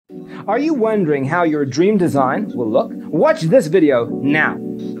Are you wondering how your dream design will look? Watch this video now.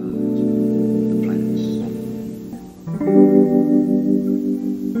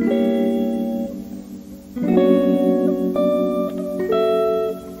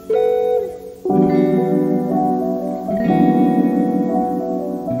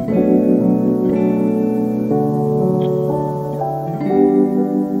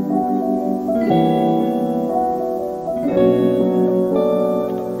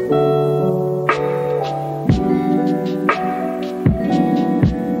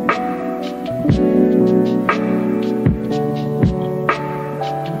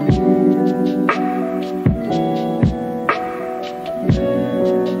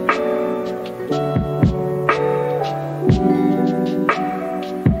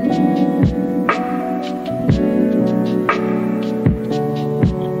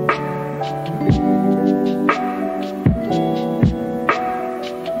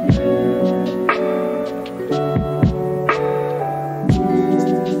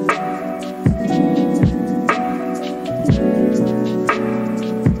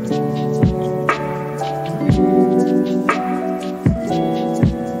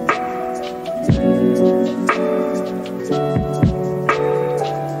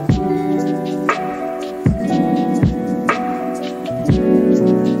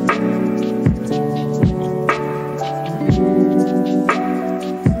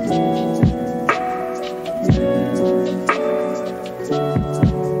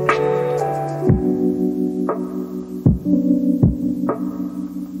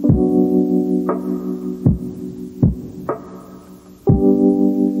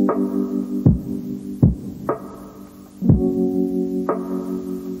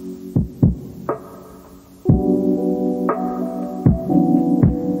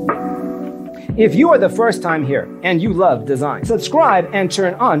 If you are the first time here and you love design, subscribe and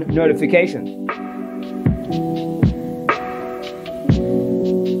turn on notifications.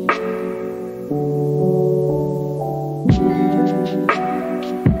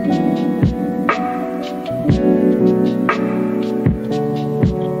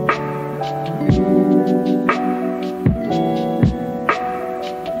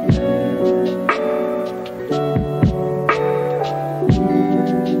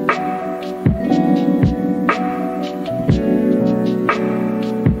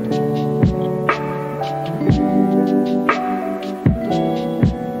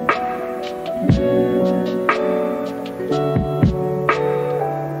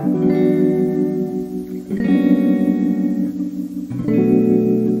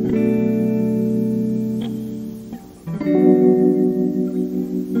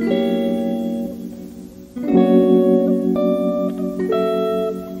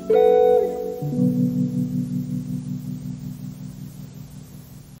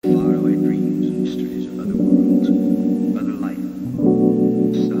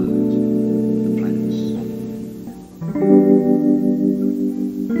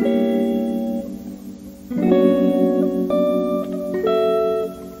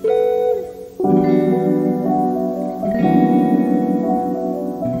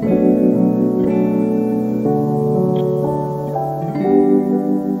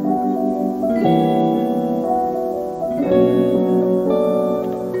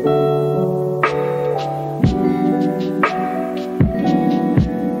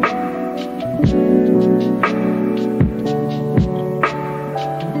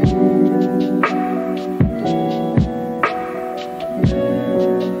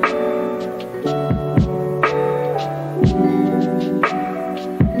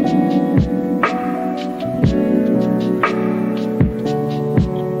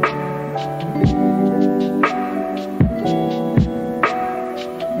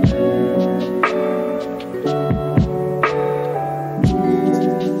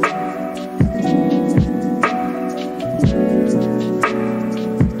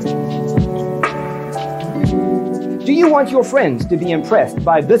 Do you want your friends to be impressed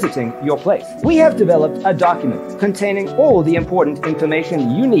by visiting your place? We have developed a document containing all the important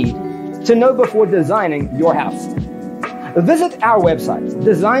information you need to know before designing your house. Visit our website,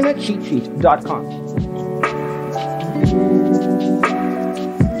 designercheatsheet.com.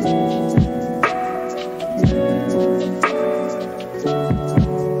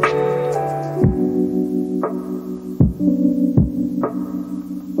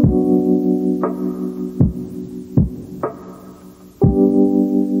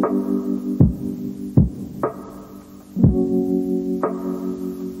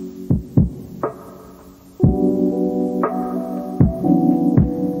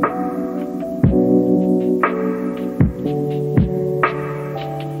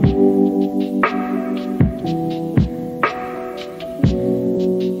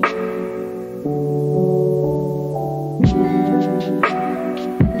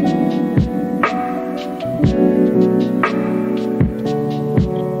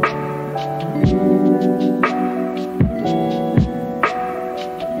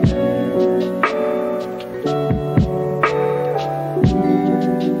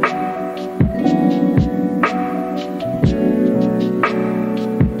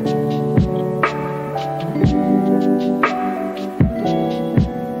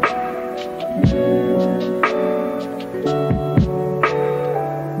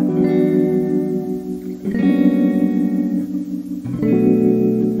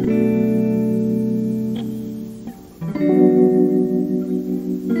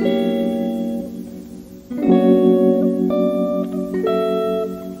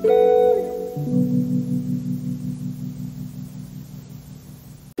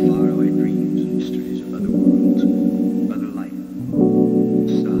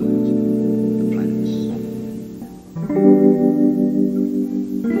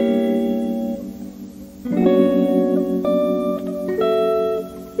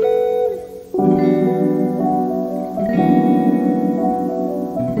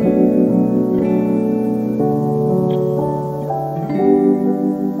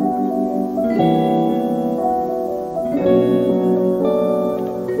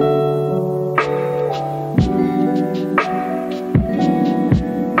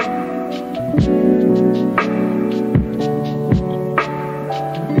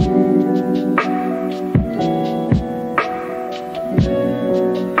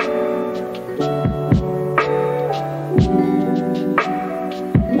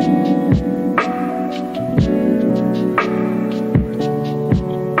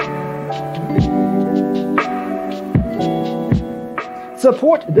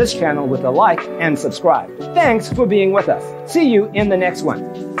 Support this channel with a like and subscribe. Thanks for being with us. See you in the next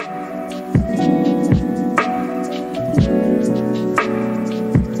one.